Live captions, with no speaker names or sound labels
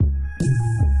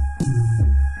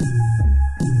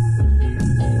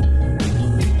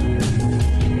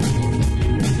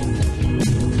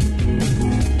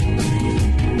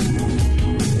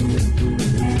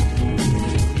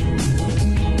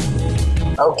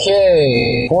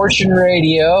Okay, Fortune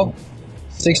Radio,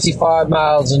 65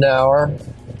 miles an hour,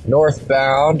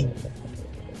 northbound,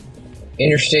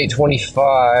 Interstate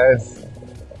 25,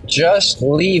 just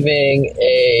leaving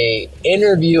a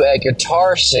interview at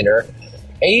Guitar Center.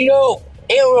 And you know,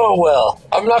 it went well.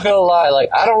 I'm not gonna lie, like,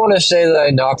 I don't want to say that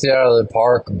I knocked it out of the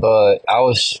park, but I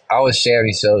was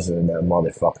Sammy Sosa in that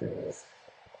motherfucker.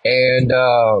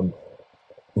 And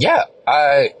yeah,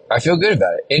 I feel good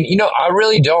about it. And you know, I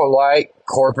really don't like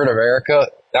corporate America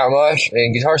that much.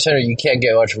 And Guitar Center, you can't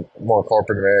get much more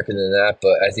corporate America than that.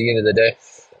 But at the end of the day,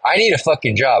 I need a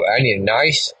fucking job. I need a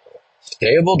nice,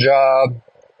 stable job.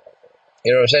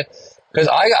 You know what I'm saying? Because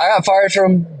I got fired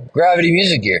from Gravity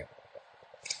Music Gear.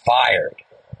 Fired.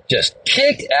 Just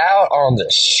kicked out on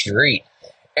the street.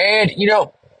 And, you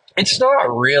know, it's not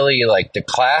really like the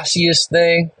classiest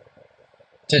thing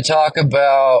to talk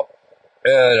about,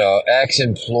 you know,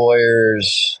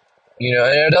 ex-employers, you know,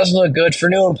 and it doesn't look good for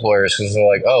new employers because they're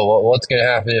like, oh, well, what's going to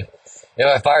happen if, you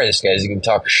know, I fire this guy? Is he going to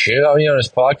talk shit about me on his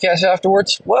podcast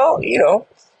afterwards? Well, you know,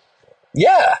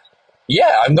 yeah,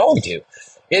 I'm going to.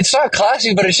 It's not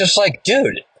classy, but it's just like,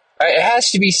 dude, it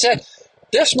has to be said.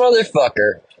 This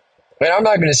motherfucker, and I'm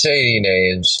not going to say any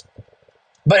names,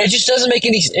 but it just doesn't make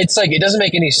any, it's like, it doesn't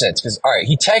make any sense because, all right,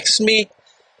 he texts me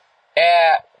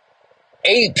at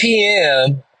 8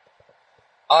 p.m.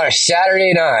 on a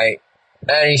Saturday night,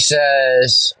 and he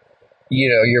says, you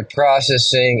know, your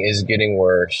processing is getting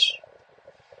worse,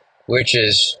 which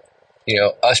is, you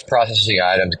know, us processing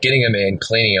items, getting them in,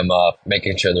 cleaning them up,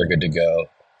 making sure they're good to go,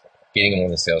 getting them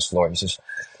on the sales floor. He says,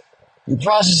 your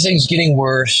processing's getting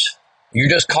worse. You're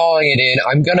just calling it in.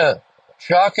 I'm going to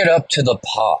chalk it up to the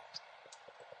pot.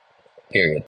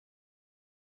 Period.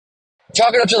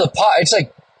 Chalk it up to the pot. It's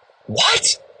like,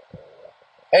 what?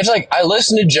 It's like, I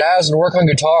listen to jazz and work on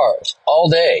guitars all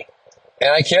day,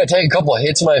 and I can't take a couple of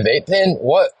hits of my vape pen?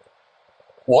 What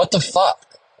the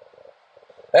fuck?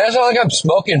 And it's not like I'm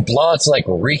smoking blunts, like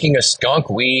reeking of skunk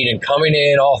weed and coming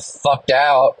in all fucked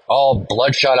out, all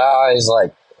bloodshot eyes.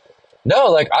 Like, no,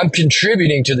 like, I'm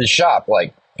contributing to the shop,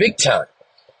 like, big time.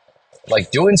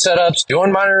 Like, doing setups,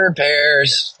 doing minor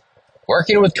repairs,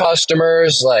 working with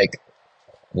customers, like,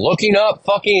 looking up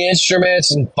fucking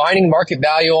instruments and finding market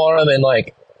value on them and,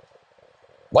 like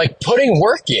putting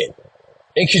work in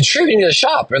and contributing to the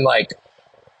shop. And, like,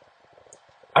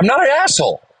 I'm not an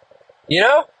asshole, you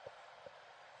know?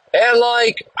 And,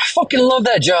 like, I fucking love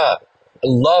that job. I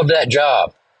love that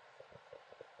job.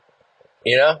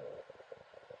 You know?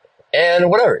 And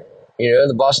whatever. You know,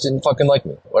 the boss didn't fucking like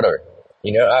me. Whatever.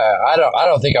 You know, I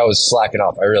don't think I was slacking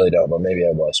off. I really don't, but maybe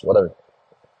I was. Whatever.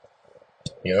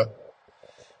 You know?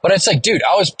 But it's like, dude,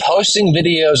 I was posting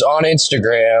videos on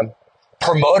Instagram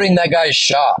promoting that guy's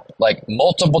shop, like,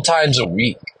 multiple times a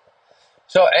week.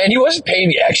 So, and he wasn't paying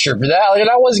me extra for that. Like, and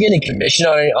I wasn't getting commission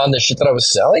on the shit that I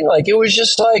was selling. Like, it was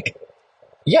just like,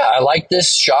 yeah, I like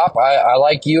this shop. I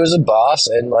like you as a boss.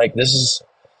 And, like, this is,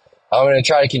 I'm going to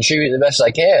try to contribute the best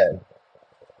I can.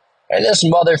 And this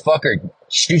motherfucker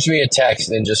shoots me a text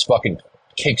and just fucking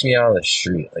kicks me out on the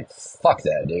street. Like, fuck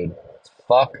that, dude.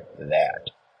 Fuck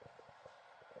that.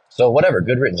 So, whatever.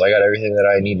 Good riddance. I got everything that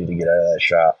I needed to get out of that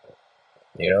shop.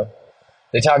 You know?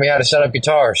 They taught me how to set up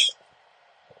guitars.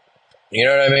 You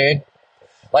know what I mean?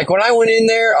 Like, when I went in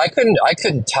there, I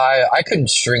couldn't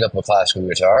string up a classical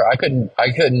guitar. I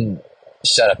couldn't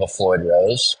set up a Floyd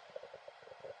Rose.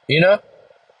 You know?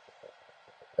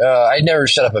 I'd never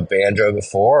set up a banjo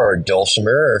before, or a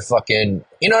dulcimer, or fucking,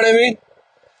 you know what I mean?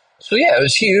 So yeah, it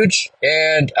was huge,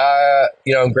 and,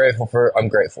 you know, I'm grateful.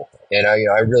 And you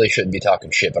know, I really shouldn't be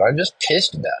talking shit, but I'm just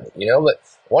pissed about it, you know? But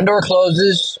one door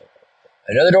closes,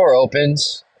 another door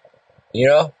opens, you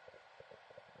know?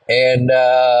 And,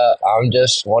 I'm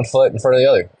just one foot in front of the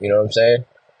other, you know what I'm saying?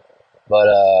 But,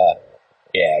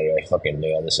 yeah, I fucking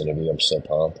nailed this interview. I'm so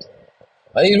pumped.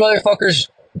 I think these motherfuckers,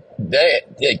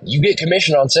 you get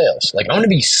commission on sales. Like, I'm going to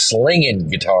be slinging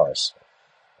guitars.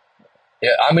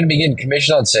 Yeah, I'm going to be getting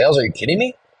commission on sales. Are you kidding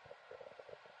me?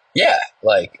 Yeah,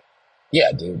 like,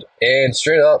 yeah, dude. And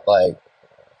straight up, like,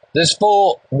 this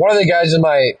fool, one of the guys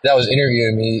that was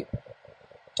interviewing me,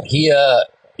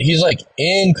 he's like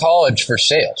in college for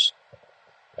sales.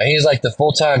 And he's like the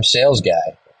full-time sales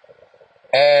guy.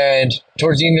 And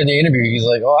towards the end of the interview, he's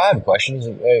like, oh, I have a question. He's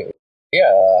like, hey,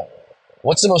 yeah,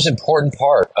 what's the most important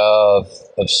part of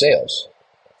sales?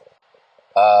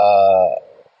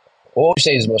 What would you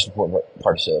say is the most important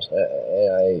part of sales?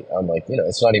 And I'm like, you know,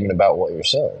 it's not even about what you're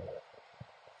selling.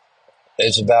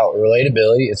 It's about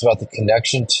relatability. It's about the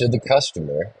connection to the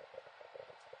customer.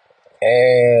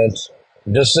 And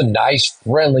just a nice,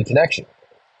 friendly connection.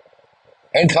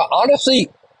 And honestly,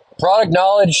 product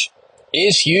knowledge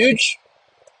is huge.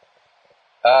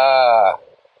 Uh,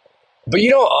 but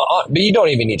you don't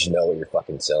even need to know what you're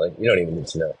fucking selling. You don't even need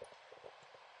to know.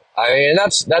 I mean,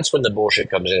 that's when the bullshit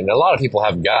comes in. And a lot of people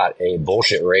have got a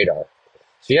bullshit radar.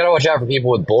 So you gotta watch out for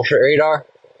people with bullshit radar.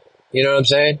 You know what I'm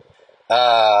saying?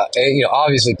 And,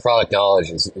 obviously product knowledge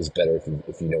is better if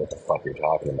you know what the fuck you're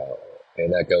talking about.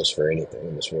 And that goes for anything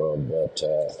in this world. But,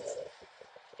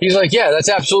 he's like, yeah, that's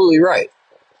absolutely right.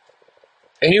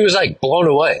 And he was like blown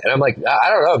away. And I'm like, I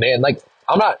don't know, man. Like,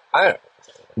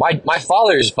 my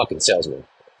father is a fucking salesman.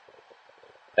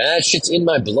 And that shit's in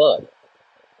my blood.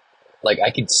 Like,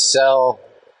 I could sell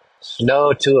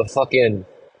snow to a fucking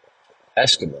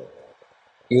Eskimo.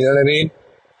 You know what I mean?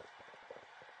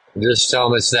 Just tell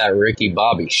him it's that Ricky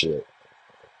Bobby shit.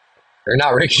 Or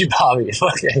not Ricky Bobby,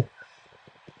 fucking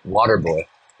Waterboy.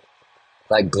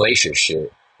 Like glacier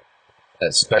shit.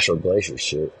 That special glacier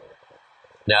shit.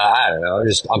 Nah, I don't know.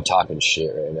 I'm talking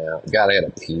shit right now. God, I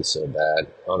gotta pee so bad.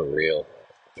 Unreal.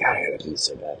 God, I gotta pee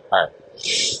so bad. Alright.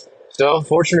 So,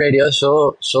 Fortune Radio,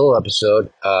 solo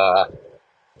episode.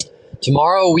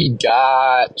 Tomorrow we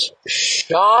got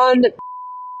Sean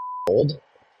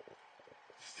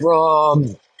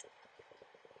from,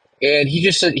 and he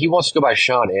just said he wants to go by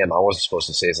Sean M. I wasn't supposed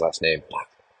to say his last name.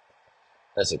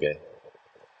 That's okay.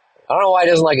 I don't know why he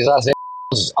doesn't like his last name.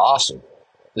 This is awesome.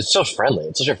 It's so friendly.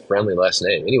 It's such a friendly last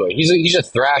name. Anyway, he's a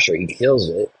thrasher. He kills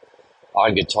it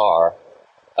on guitar.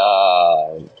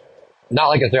 Not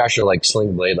like a thrasher like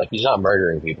Sling Blade. Like, he's not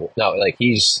murdering people. No, like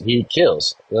he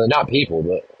kills. Not people,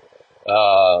 but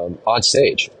on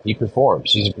stage. He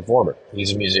performs. He's a performer.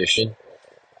 He's a musician.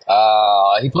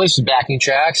 He plays some backing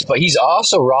tracks, but he's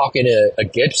also rocking a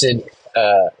Gibson.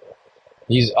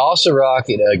 He's also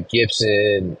rocking a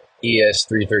Gibson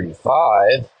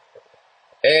ES335.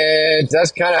 And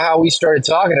that's kind of how we started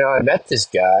talking. And I met this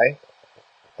guy.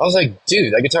 I was like,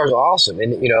 dude, that guitar's awesome.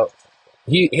 And,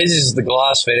 his is the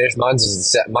gloss finish. Mine's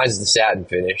the satin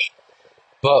finish.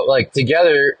 But, like,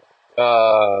 together,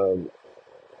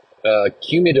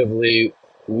 cumulatively,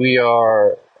 we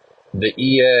are the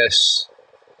ES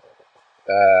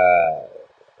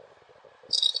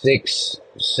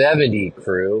 670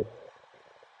 crew,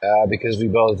 because we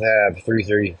both have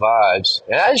 335s.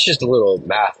 And that's just a little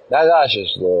math. That's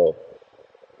just a little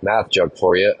math joke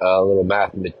for you. A little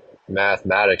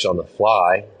mathematics on the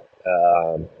fly,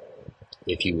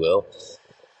 if you will.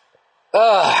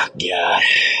 Oh, God.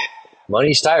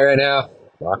 Money's tight right now.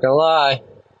 Not gonna lie.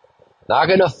 Not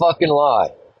gonna fucking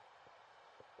lie.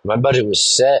 My budget was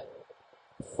set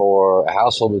for a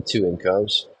household with 2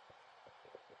 incomes.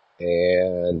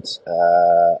 And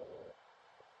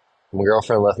my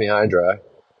girlfriend left me high and dry.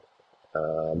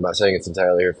 I'm not saying it's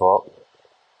entirely her fault.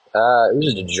 It was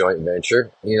just a joint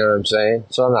venture, you know what I'm saying?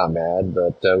 So I'm not mad,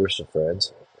 but we're still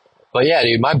friends. But yeah,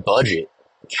 dude, my budget,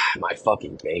 God, my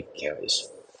fucking bank account is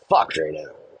fucked right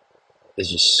now. It's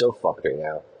just so fucked right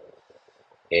now.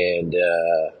 And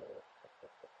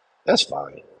that's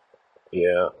fine.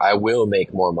 I will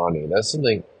make more money. That's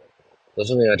something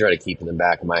I try to keep in the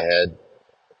back of my head.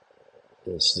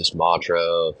 This mantra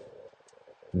of,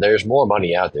 there's more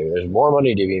money out there. There's more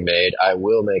money to be made. I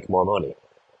will make more money.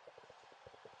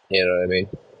 You know what I mean?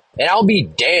 And I'll be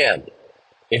damned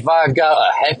if I've got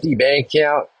a hefty bank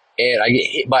account and I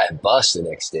get hit by a bus the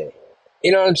next day.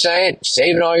 You know what I'm saying?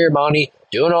 Saving all your money,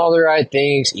 doing all the right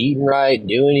things, eating right,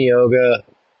 doing yoga.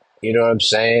 You know what I'm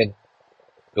saying?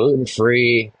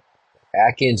 Gluten-free,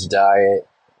 Atkins diet,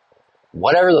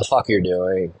 whatever the fuck you're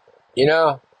doing.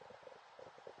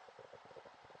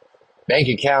 Bank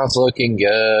account's looking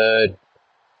good.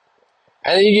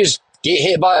 And then you just get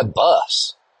hit by a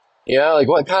bus. Like,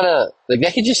 what kind of, like,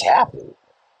 that could just happen.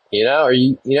 Or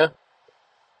shit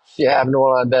happened to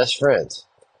one of my best friends.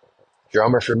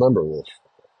 Drummer for Limberwolf.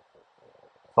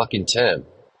 Fucking Tim.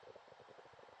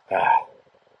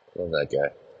 Love that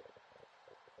guy.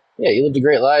 Yeah, he lived a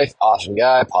great life. Awesome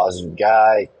guy, positive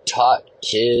guy. Taught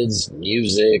kids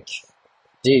music.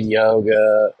 Did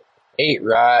yoga. Ate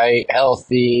right.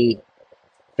 Healthy.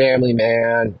 Family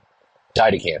man.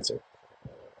 Died of cancer.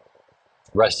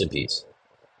 Rest in peace.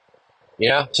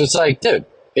 So it's like, dude,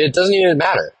 it doesn't even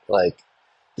matter. Like,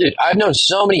 dude, I've known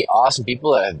so many awesome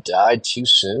people that have died too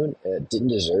soon and didn't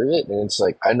deserve it. And it's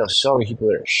like, I know so many people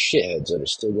that are shitheads that are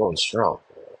still going strong.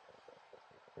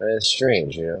 And it's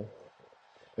strange, It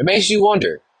makes you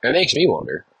wonder. It makes me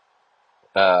wonder.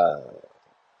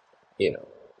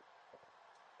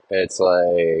 It's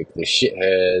like the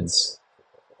shitheads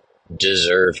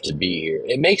deserve to be here.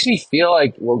 It makes me feel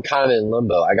like we're kind of in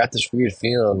limbo. I got this weird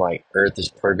feeling like Earth is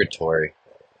purgatory.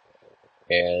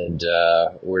 And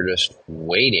we're just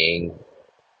waiting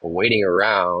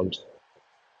around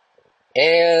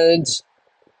And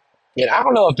I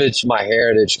don't know if it's my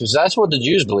heritage, because that's what the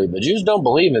Jews believe. The Jews don't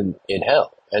believe in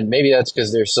hell. And maybe that's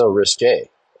because they're so risque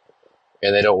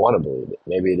and they don't want to believe it.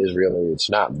 Maybe it is real, maybe it's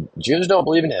not. Jews don't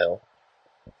believe in hell.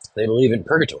 They believe in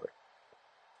purgatory.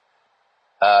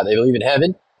 They believe in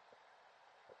heaven,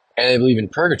 and they believe in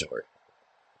purgatory.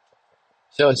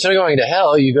 So instead of going to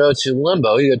hell, you go to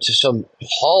limbo. You go to some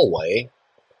hallway,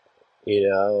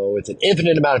 with an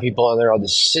infinite amount of people, and they're all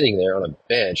just sitting there on a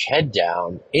bench, head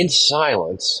down, in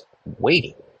silence,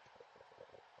 waiting.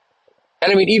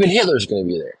 And I mean, even Hitler's going to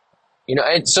be there.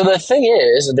 And so the thing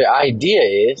is, the idea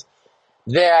is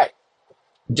that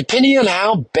depending on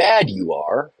how bad you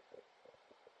are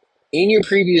in your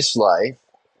previous life,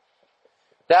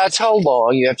 that's how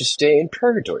long you have to stay in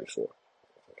purgatory for.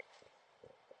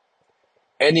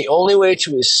 And the only way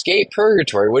to escape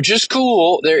purgatory, which is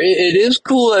cool, it is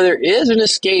cool that there is an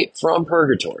escape from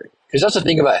purgatory. Because that's the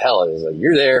thing about hell, is like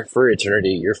you're there for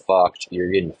eternity, you're fucked,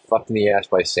 you're getting fucked in the ass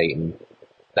by Satan.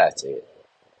 That's it.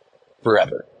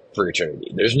 Forever. For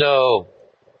eternity. There's no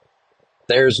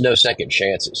second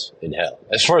chances in hell,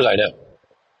 as far as I know.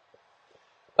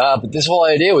 But this whole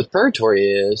idea with purgatory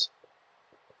is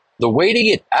the way to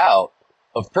get out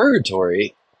of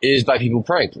purgatory is by people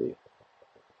praying for you.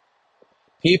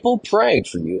 People praying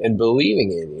for you and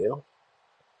believing in you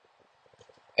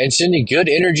and sending good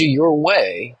energy your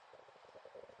way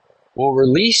will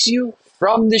release you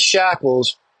from the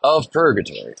shackles of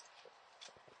purgatory.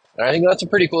 And I think that's a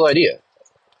pretty cool idea.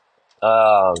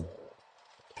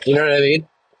 You know what I mean?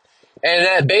 And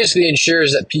that basically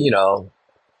ensures that,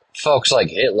 folks like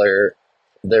Hitler,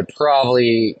 they're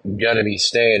probably going to be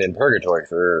staying in purgatory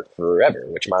forever,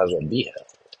 which might as well be hell.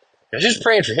 You're just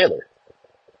praying for Hitler.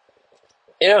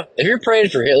 If you're praying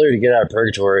for Hitler to get out of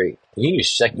purgatory, you need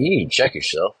to check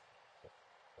yourself.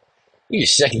 You need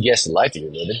to second guess the life that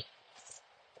you're living.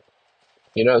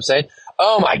 You know what I'm saying?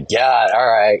 Oh my God. All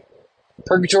right.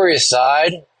 Purgatory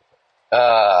aside,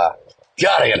 God,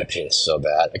 I gotta piss so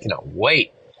bad. I cannot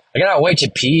wait. I cannot wait to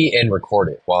pee and record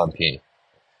it while I'm peeing.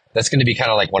 That's going to be kind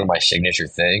of like one of my signature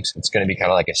things. It's going to be kind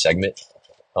of like a segment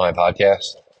on my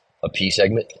podcast, a pee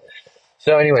segment.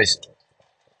 So anyways,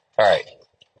 all right.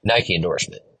 Nike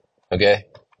endorsement. Okay.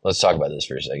 Let's talk about this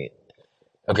for a second.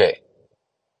 Okay.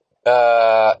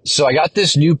 So I got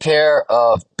this new pair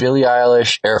of Billie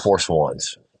Eilish Air Force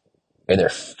Ones, and they're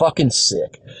fucking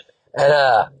sick. And,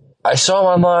 I saw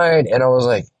them online and I was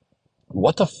like,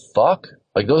 what the fuck?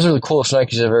 Like, those are the coolest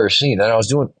Nikes I've ever seen. And I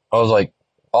was like,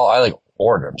 I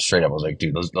ordered them straight up. I was like,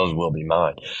 dude, those will be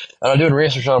mine. And I'm doing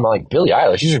research on them. I'm like, Billie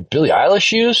Eilish, these are Billie Eilish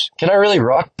shoes? Can I really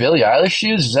rock Billie Eilish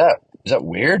shoes? Is that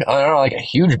weird? I'm not like a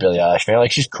huge Billie Eilish fan.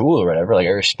 Like, she's cool or whatever. Like,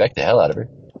 I respect the hell out of her.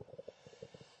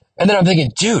 And then I'm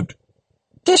thinking, dude,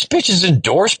 this bitch is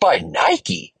endorsed by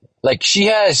Nike. Like, she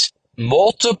has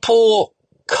multiple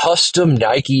custom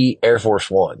Nike Air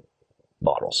Force One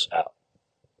models out.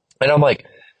 And I'm like,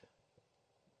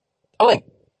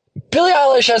 Billie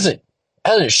Eilish hasn't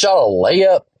shot a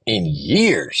layup in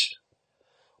years.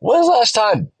 When's the last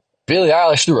time Billie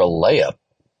Eilish threw a layup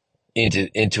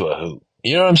into a hoop?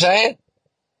 You know what I'm saying?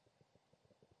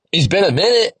 It's been a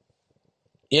minute,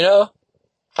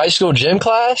 high school gym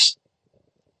class.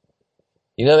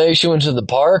 Maybe she went to the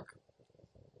park,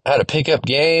 had a pickup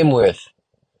game with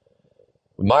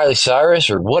Miley Cyrus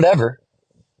or whatever.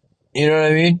 You know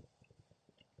what I mean?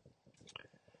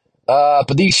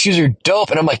 But these shoes are dope,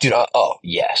 and I'm like, dude, oh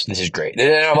yes, this is great.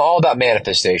 And I'm all about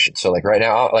manifestation. So like right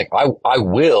now, I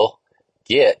will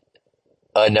get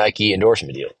a Nike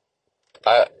endorsement deal.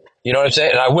 You know what I'm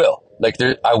saying? And I will.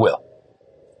 I will.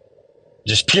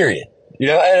 Just period.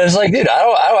 And it's like, dude, I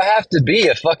don't have to be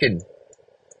a fucking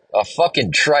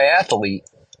triathlete.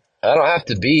 I don't have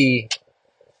to be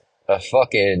a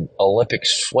fucking Olympic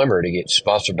swimmer to get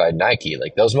sponsored by Nike.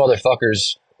 Like, those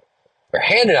motherfuckers are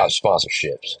handing out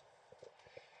sponsorships.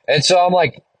 And so I'm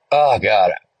like, oh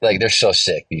God, like, they're so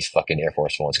sick, these fucking Air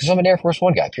Force Ones. Cause I'm an Air Force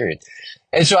One guy, period.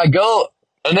 And so I go,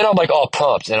 and then I'm like all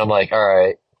pumped, and I'm like, all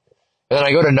right. And then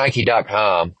I go to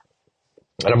Nike.com,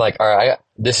 and I'm like, all right,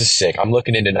 this is sick. I'm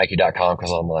looking into Nike.com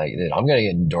because I'm like, dude, I'm going to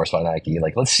get endorsed by Nike.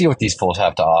 Like, let's see what these fools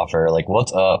have to offer. Like,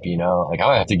 what's up, Like, I'm going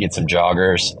to have to get some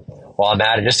joggers while I'm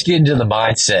at it, just to get into the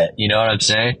mindset. You know what I'm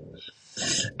saying?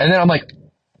 And then I'm like,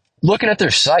 looking at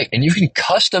their site, and you can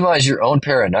customize your own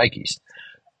pair of Nikes.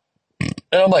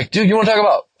 And I'm like, dude, you want to talk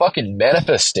about fucking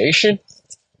manifestation?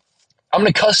 I'm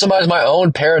going to customize my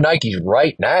own pair of Nikes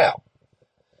right now.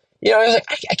 I was like,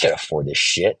 I can't afford this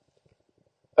shit.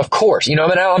 Of course,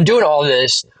 I'm doing all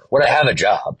this when I have a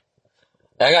job.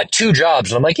 And I got 2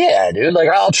 jobs, and I'm like, yeah, dude, like,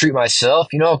 I'll treat myself,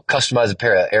 customize a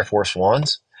pair of Air Force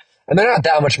Ones. And they're not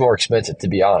that much more expensive, to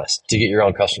be honest, to get your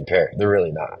own custom pair. They're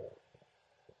really not.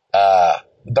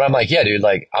 But I'm like, yeah, dude,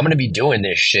 like, I'm going to be doing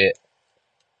this shit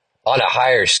on a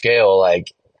higher scale,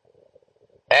 like,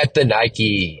 at the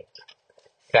Nike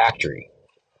factory.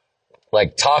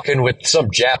 Like, talking with some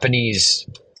Japanese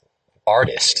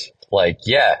artist. Like,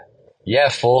 yeah,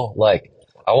 fool. Like,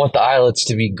 I want the eyelets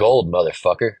to be gold,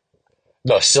 motherfucker.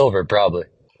 No, silver, probably.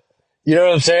 You know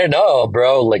what I'm saying? No,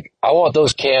 bro. Like, I want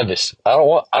those canvas. I don't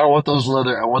want those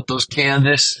leather. I want those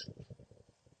canvas.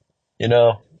 You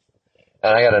know?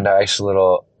 And I got a nice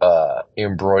little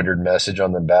embroidered message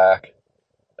on the back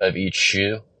of each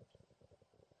shoe,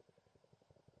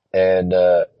 and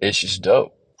it's just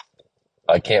dope.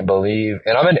 I can't believe,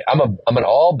 and I'm an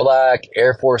all black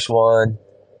Air Force One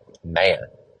man,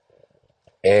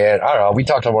 and I don't know. We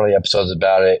talked on one of the episodes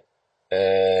about it,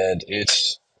 and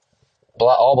it's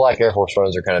all black Air Force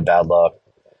Ones are kind of bad luck.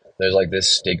 There's like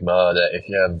this stigma that if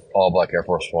you have all black Air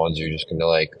Force Ones, you're just gonna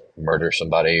like murder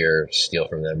somebody or steal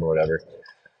from them or whatever.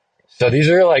 So these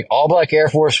are like all black Air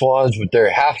Force Ones with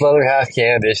their half leather, half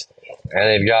canvas, and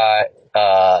they've got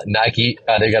Nike.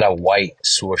 They got a white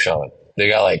swoosh on. They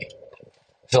got like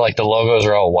so like the logos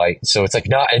are all white, so it's like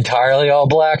not entirely all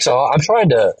black. So I'm trying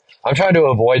to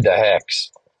avoid the hex.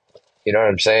 You know what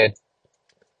I'm saying?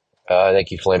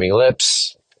 Thank you, Flaming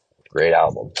Lips. Great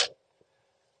album.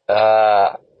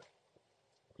 Uh,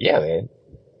 yeah, man.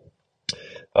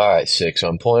 All right, sick. So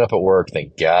I'm pulling up at work.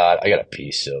 Thank God. I got to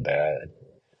pee so bad.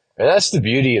 And that's the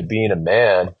beauty of being a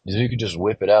man, is you can just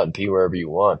whip it out and pee wherever you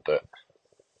want. But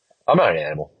I'm not an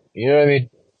animal. You know what I mean?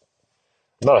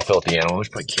 I'm not a filthy animal. There's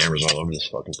probably cameras all over this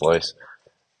fucking place.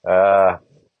 Uh,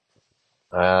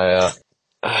 I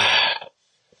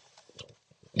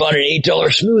bought an $8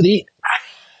 smoothie.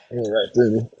 Right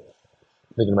through me.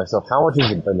 Thinking to myself, how much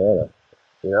is a banana?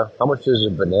 You know, how much does a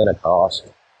banana cost?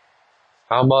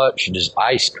 How much does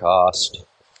ice cost?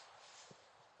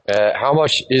 How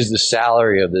much is the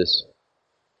salary of this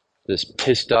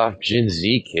pissed off Gen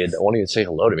Z kid that won't even say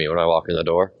hello to me when I walk in the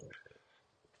door?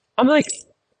 I'm like,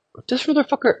 this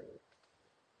motherfucker,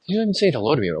 he doesn't even say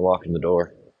hello to me when I walk in the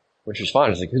door, which is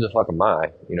fine. It's like, who the fuck am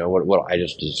I? You know, what I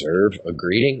just deserve a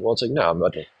greeting? Well, it's like, no, I'm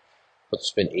about to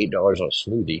spend $8 on a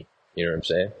smoothie. You know what I'm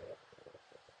saying?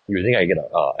 You would think I get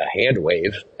a hand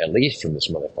wave at least from this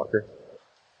motherfucker.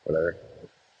 Whatever.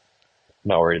 I'm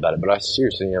not worried about it, but I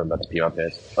seriously am about to pee my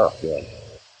pants. Oh, God.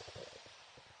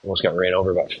 Almost got ran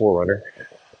over by a 4Runner.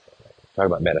 Talk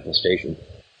about manifestation.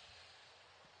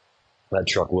 That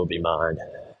truck will be mine.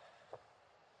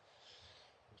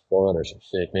 4Runners are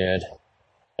sick, man.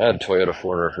 I had a Toyota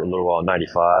 4Runner for a little while,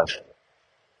 95.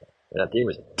 And that thing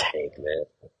was a tank, man.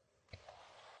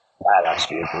 Badass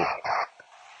vehicle.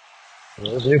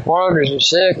 Those new 4Runners are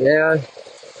sick, man.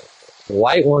 The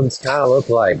white ones kind of look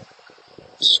like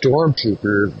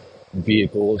stormtrooper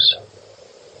vehicles,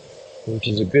 which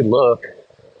is a good look,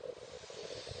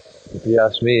 if you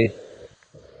ask me.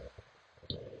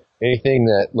 Anything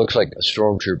that looks like a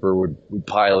stormtrooper would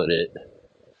pilot it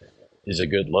is a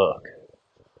good look.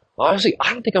 Honestly,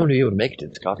 I don't think I'm going to be able to make it to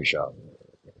this coffee shop.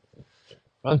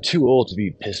 I'm too old to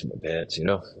be pissing my pants, you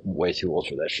know? I'm way too old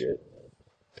for that shit.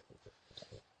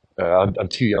 I'm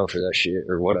too young for that shit,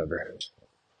 or whatever.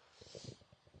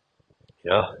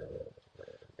 Yeah?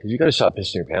 Because you gotta stop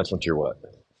pissing your pants once you're what?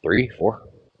 3, 4?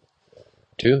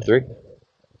 2, 3?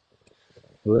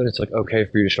 Well, then it's like okay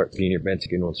for you to start peeing your pants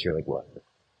again once you're like what?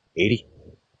 80?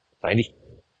 90?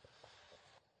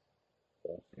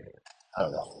 I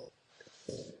don't know.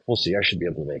 We'll see. I should be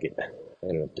able to make it. I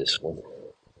don't know this one.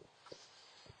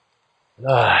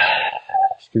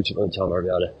 Streets of Hotel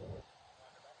Margata.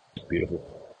 Beautiful.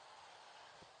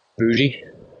 Bougie.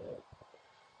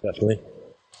 Definitely.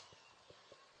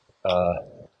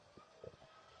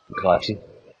 Classy.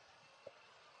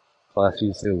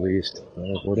 Classy to the least.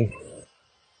 Recording.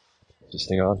 Is this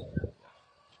thing on?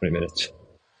 20 minutes.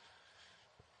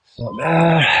 Not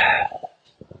bad.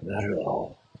 Not at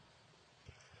all.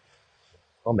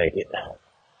 I'll make it.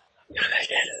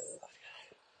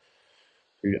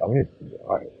 Dude, alright.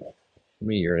 Let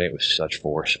me urinate with such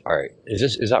force. Alright.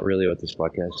 Is that really what this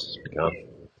podcast has become?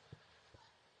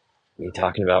 Me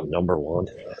talking about number one?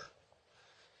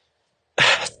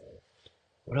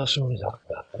 What else do I want to talk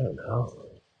about? I don't know.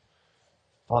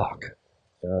 Fuck.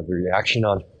 The reaction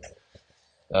on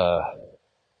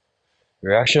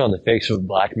the face of a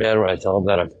black man when I tell him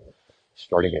that I'm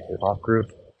starting a hip hop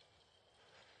group.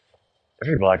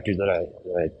 Every black dude that I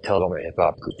tell them I'm a hip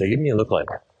hop group, they give me a look like,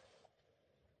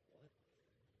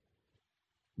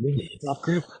 "You a hip hop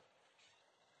group?"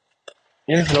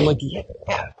 Yeah, and I'm like, yeah.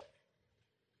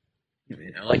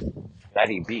 Man, I like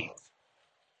Fatty B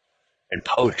and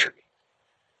poetry.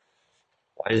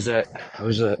 Why is that? How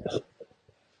is that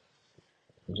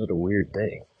a weird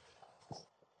thing?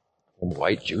 A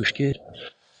white Jewish kid?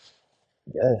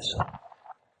 Yes.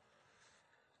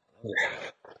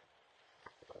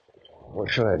 What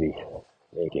should I be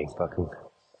making? Fucking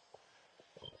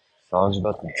songs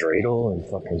about the dreidel and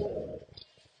fucking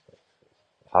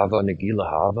Hava Nagila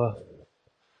Hava?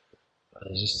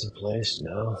 Is this the place?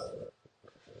 No.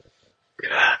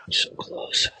 God, I'm so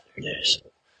close. There it is.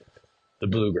 The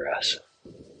Bluegrass.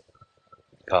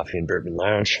 Coffee and Bourbon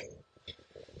Lounge.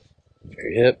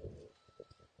 Very hip.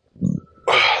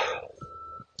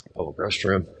 Public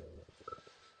restroom.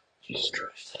 Jesus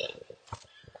Christ.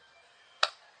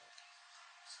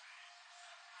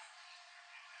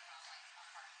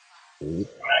 You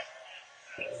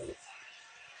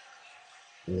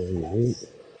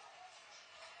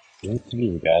hate to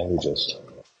be the guy who just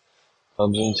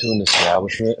comes into an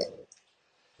establishment,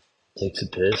 takes a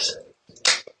piss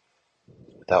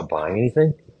without buying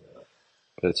anything.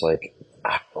 But it's like,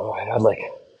 oh, I had like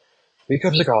 3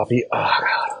 cups of coffee. Oh,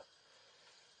 God.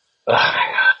 Oh,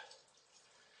 my God.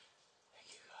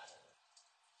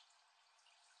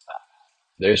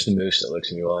 There's the moose that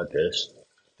looks at me while I piss.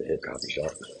 The hip coffee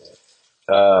shop.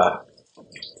 Uh,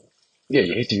 yeah,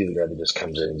 you hate to be the guy that just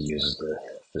comes in and uses the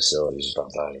facilities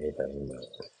without buying anything. But,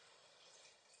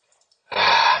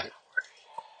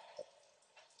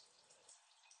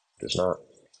 there's not.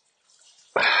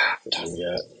 What time we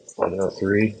got?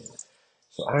 11:03.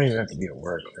 So I don't even have to be at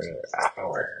work for another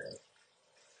hour.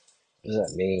 What does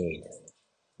that mean?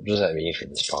 What does that mean for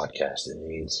this podcast? It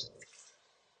means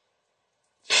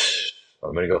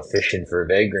I'm gonna go fishing for a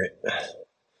vagrant.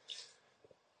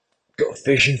 Go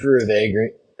fishing for a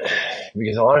vagrant.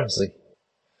 Because honestly,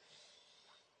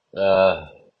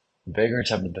 vagrants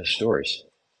have the best stories.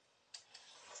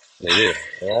 They do.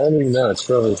 And I don't even know. It's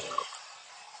probably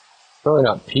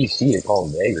not PC to call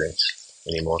them vagrants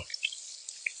anymore.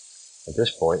 At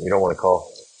this point, you don't want to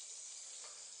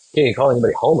can't even call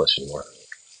anybody homeless anymore.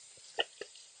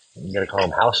 You gotta call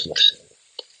them houseless.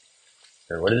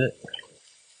 Or what is it?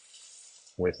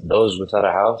 With those without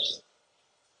a house?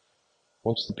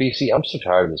 What's the PC? I'm so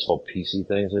tired of this whole PC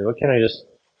thing. It's like, what can't I just,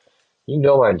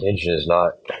 my intention is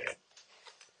not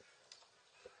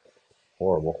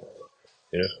horrible.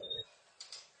 You know?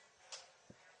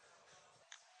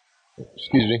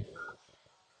 Excuse me.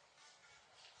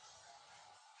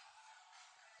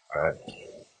 Alright.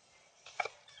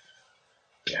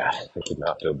 Yeah, I could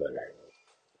not feel better. I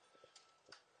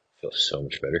feel so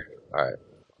much better. Alright.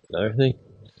 Another thing.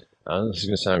 I know this is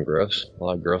gonna sound gross. A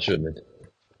lot of girls should admit.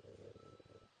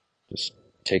 Just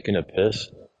taking a piss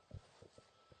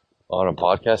on a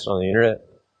podcast on the internet.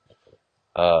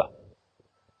 Uh,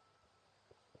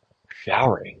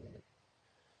 Showering.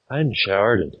 I hadn't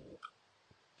showered in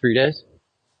 3 days?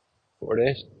 4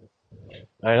 days?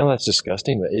 I know that's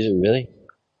disgusting, but is it really?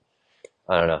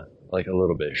 I don't know. Like a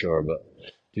little bit, sure, but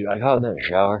dude, I got in that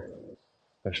shower.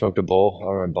 I smoked a bowl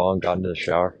out of my bong, got into the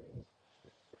shower,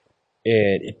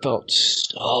 and it felt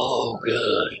so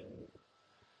good.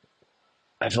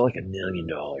 I felt like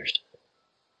 $1,000,000.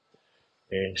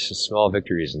 And it's just small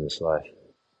victories in this life.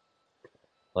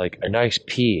 Like a nice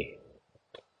pee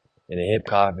in a hip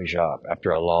coffee shop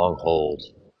after a long hold.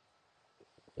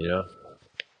 You know?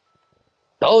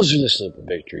 Those are the simple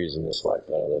victories in this life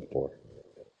that I live for.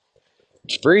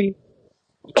 It's free.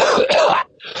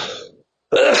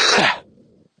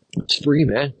 It's free,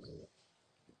 man.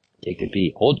 Take a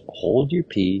pee. Hold your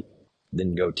pee,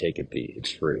 then go take a pee.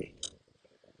 It's free.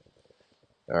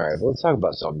 Alright, well, let's talk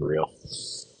about something real.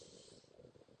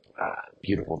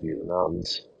 Beautiful view of the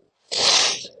mountains.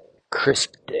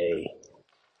 Crisp day.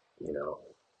 You know.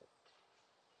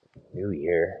 New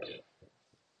year.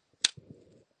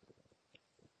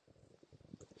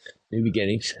 New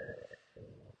beginnings.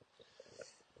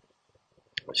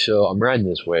 So I'm riding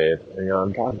this wave, and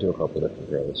I'm talking to a couple different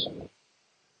girls. And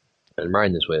I'm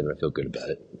riding this wave, and I feel good about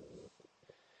it.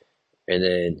 And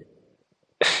then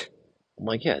I'm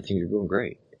like, yeah, things are going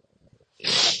great.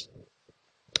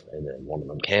 And then one of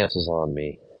them cancels on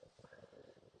me.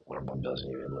 One of them doesn't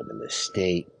even live in this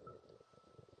state.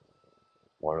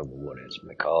 One of them won't answer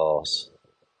my calls.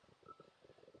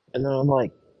 And then I'm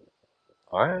like,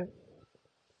 all right,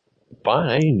 fine.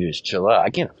 I need to just chill out. I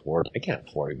can't afford a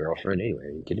girlfriend anyway.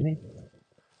 Are you kidding me?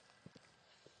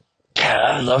 God,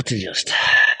 I'd love to just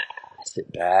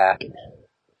sit back and,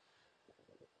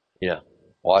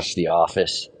 watch The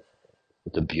Office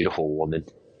with a beautiful woman.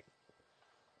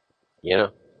 You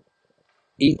know,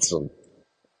 eat some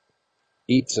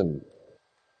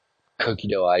cookie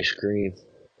dough ice cream.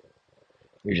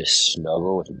 You're just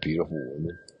snuggle with a beautiful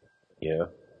woman. You know,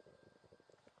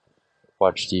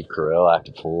 Watch Steve Carell act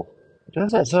a fool.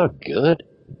 Does that sound good?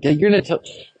 Yeah, you're gonna tell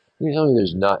me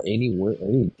there's not any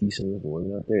decent looking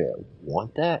women out there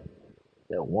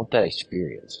that want that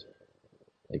experience.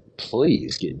 Like,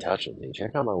 please get in touch with me.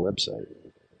 Check out my website.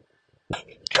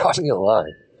 Drop me a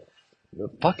line.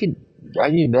 Fucking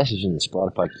write me a message in the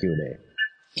Spotify Q&A.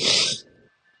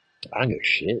 I don't give a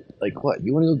shit. Like, what?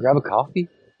 You want to go grab a coffee?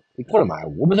 Like, what am I, a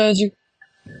womanizer?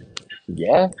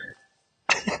 Yeah,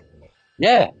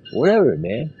 yeah, whatever,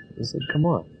 man. I said, come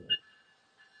on.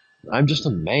 I'm just a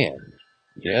man,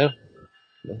 you know?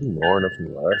 Nothing more,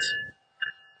 nothing less.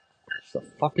 Just a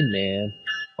fucking man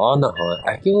on the hunt.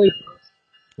 I feel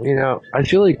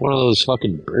like one of those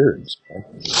fucking birds, man.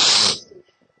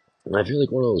 I feel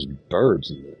like one of those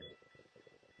birds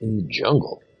in the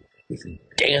jungle. Just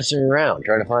dancing around,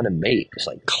 trying to find a mate. Just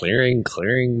like clearing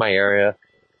my area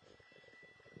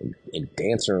and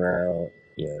dancing around,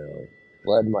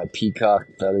 letting my peacock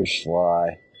feathers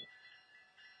fly.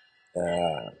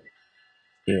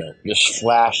 Just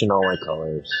flashing all my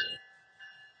colors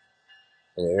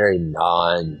in a very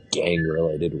non-gang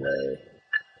related way.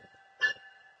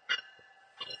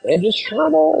 And just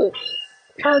trying to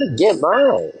get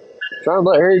mine. Trying to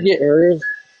let her get hers.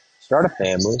 Start a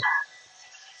family.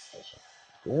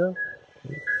 You know?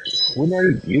 Wouldn't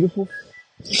that be beautiful?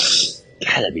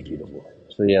 God, that'd be beautiful.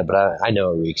 So yeah, but I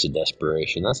know it reeks of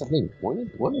desperation. That's the thing.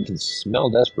 Women can smell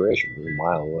desperation from a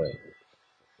mile away.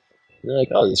 They're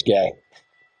like, oh, this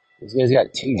guy's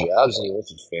got 2 jobs and he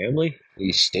wants a family?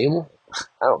 He's stable?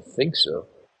 I don't think so.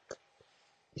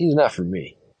 He's not for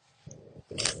me.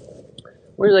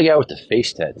 Where's the guy with the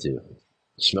face tattoo?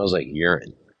 Smells like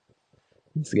urine.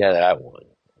 That's the guy that I want.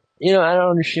 I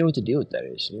don't understand what the deal with that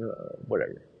is.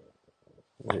 Whatever.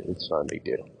 It's not a big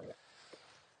deal.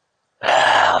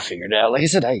 I'll figure it out. Like I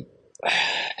said, I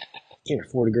can't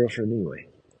afford a girlfriend anyway.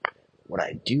 What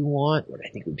I do want, what I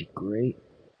think would be great,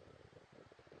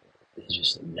 is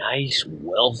just a nice,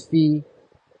 wealthy,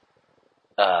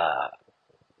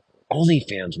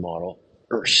 OnlyFans model.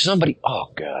 Or somebody,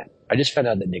 oh god. I just found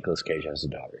out that Nicolas Cage has a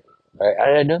daughter.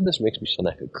 I know this makes me sound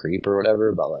like a creep or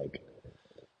whatever, but like,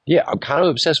 yeah, I'm kind of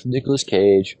obsessed with Nicolas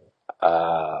Cage.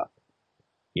 I'm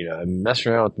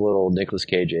messing around with the little Nicolas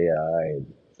Cage AI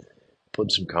and putting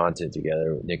some content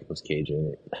together with Nicolas Cage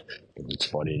in it. It's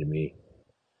funny to me.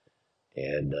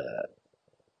 And,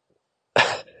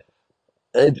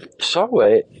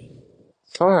 somehow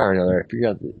or another, I figured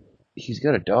out that he's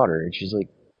got a daughter, and she's like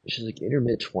in her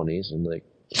mid-20s, and like,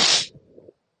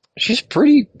 she's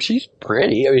pretty.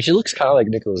 I mean, she looks kind of like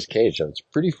Nicolas Cage, so it's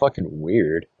pretty fucking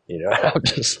weird. I'm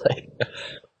just like,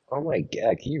 oh my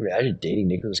god, can you imagine dating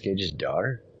Nicolas Cage's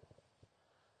daughter?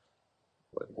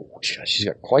 She's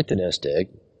got quite the nest egg,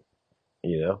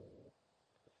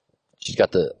 She's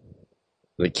got the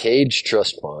Cage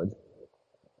trust fund,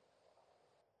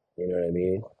 you know what I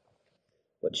mean?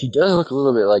 But she does look a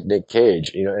little bit like Nick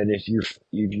Cage, and if you're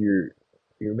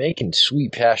making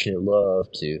sweet, passionate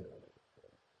love to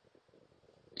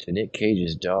Nick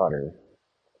Cage's daughter,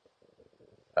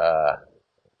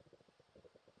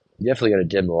 you definitely got to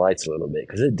dim the lights a little bit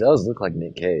because it does look like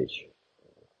Nick Cage,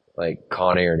 like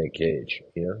Con Air Nick Cage,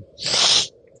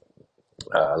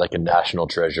 like a national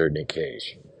treasure Nick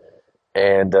Cage,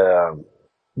 and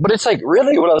but it's like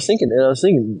really what I was thinking, and I was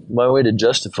thinking my way to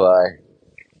justify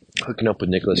hooking up with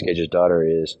Nicolas Cage's daughter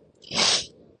is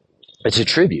it's a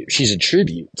tribute. She's a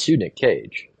tribute to Nick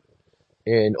Cage,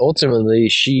 and ultimately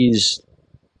she's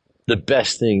the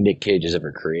best thing Nick Cage has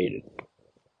ever created.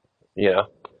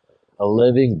 A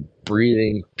living,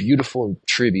 breathing, beautiful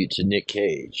tribute to Nick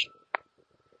Cage.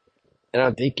 And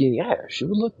I'm thinking, yeah, she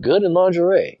would look good in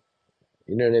lingerie.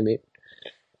 You know what I mean?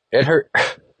 And her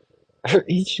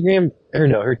Instagram, or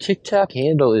no, her TikTok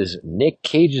handle is Nick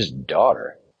Cage's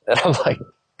daughter. And I'm like,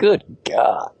 good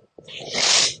God.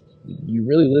 You're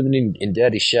really living in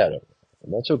daddy's shadow.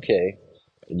 And that's okay.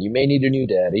 And you may need a new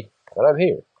daddy, but I'm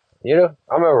here.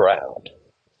 I'm around.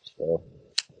 So,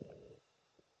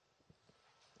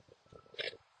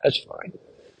 that's fine.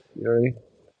 You know what I mean?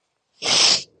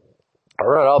 All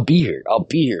right, I'll be here. I'll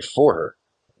be here for her.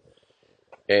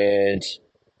 And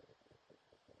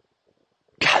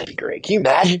God, that'd be great. Can you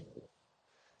imagine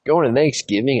going to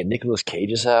Thanksgiving at Nicolas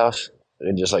Cage's house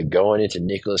and just like going into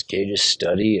Nicolas Cage's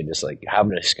study and just like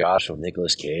having a scotch with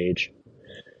Nicolas Cage?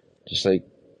 Just like,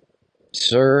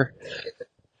 sir,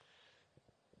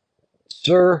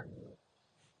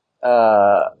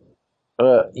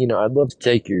 I'd love to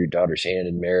take your daughter's hand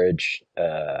in marriage.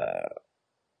 I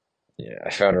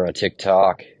found her on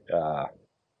TikTok.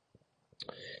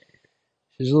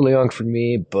 She's a little young for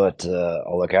me, but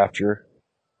I'll look after her.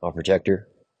 I'll protect her.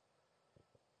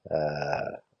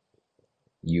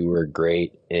 You were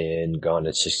great in Gone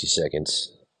in 60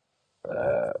 Seconds.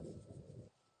 I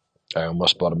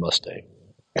almost bought a Mustang.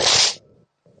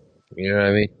 You know what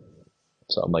I mean?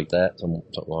 Something like that. Something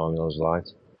along those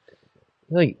lines.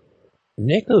 Like,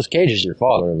 Nicolas Cage is your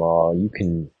father-in-law. You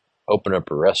can open up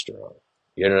a restaurant.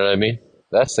 You know what I mean?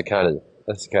 That's the kind of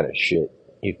shit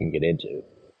you can get into.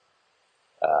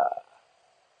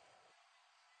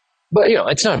 But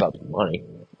it's not about the money.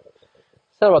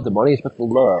 It's not about the money. It's about the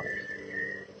love.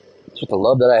 It's about the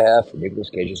love that I have for Nicolas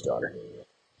Cage's daughter.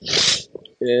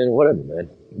 And whatever, man.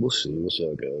 We'll see. We'll see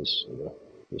how it goes.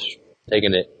 Just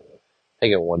taking it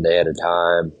one day at a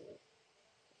time.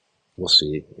 We'll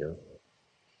see.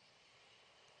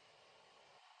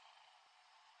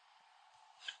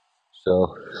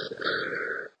 So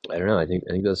I don't know. I think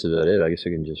that's about it. I guess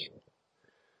I can just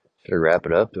sort of wrap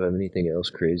it up. Do I have anything else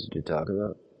crazy to talk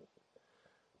about?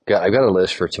 I've got a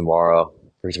list for tomorrow,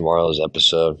 for tomorrow's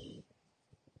episode.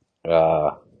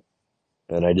 Uh,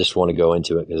 and I just want to go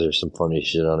into it because there's some funny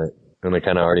shit on it. And I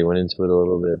kind of already went into it a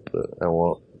little bit, but I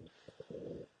won't.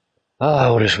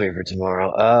 We'll just wait for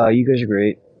tomorrow. You guys are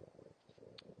great.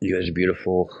 You guys are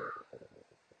beautiful.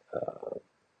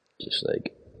 Just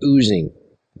like oozing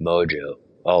mojo.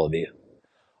 All of you.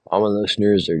 All my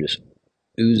listeners are just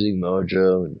oozing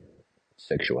mojo and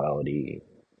sexuality,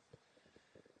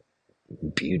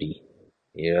 beauty,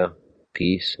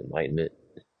 peace, enlightenment.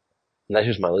 And that's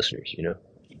just my listeners.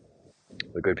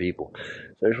 They're good people.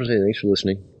 So I just want to say thanks for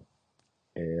listening.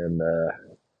 And,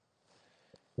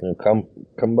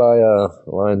 come by,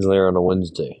 Lions Lair on a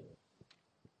Wednesday.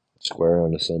 Square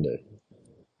on a Sunday.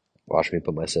 Watch me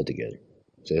put my set together.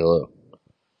 Say hello.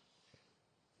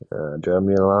 Drop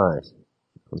me a line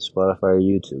on Spotify or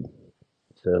YouTube.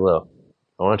 Say hello.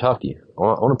 I want to talk to you. I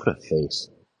want to put a face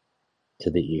to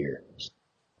the ears.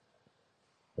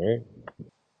 Alright?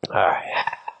 Alright.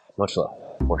 Much love.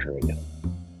 Portia Radio.